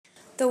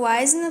The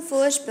Wise and the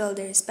Foolish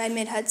Builders by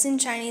Mid-Hudson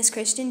Chinese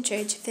Christian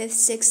Church, 5th,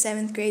 6th,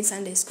 7th grade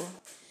Sunday School.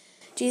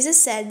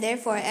 Jesus said,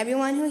 "Therefore,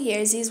 everyone who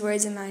hears these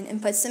words of mine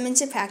and puts them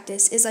into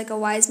practice is like a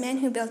wise man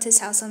who built his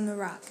house on the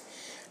rock.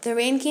 The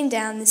rain came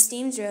down, the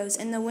streams rose,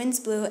 and the winds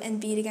blew and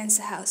beat against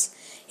the house.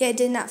 Yet it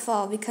did not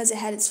fall, because it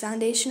had its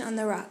foundation on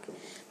the rock.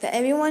 But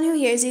everyone who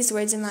hears these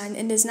words of mine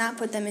and does not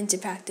put them into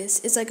practice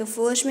is like a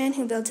foolish man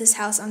who built his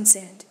house on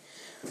sand.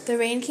 The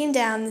rain came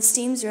down, the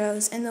streams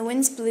rose, and the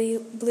winds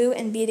blew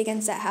and beat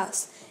against that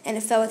house, and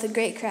it fell with a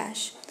great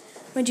crash."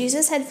 When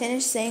Jesus had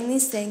finished saying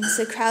these things,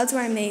 the crowds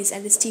were amazed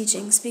at his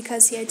teachings,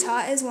 because he had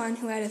taught as one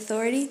who had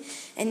authority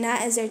and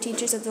not as their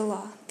teachers of the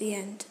law. The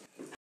end.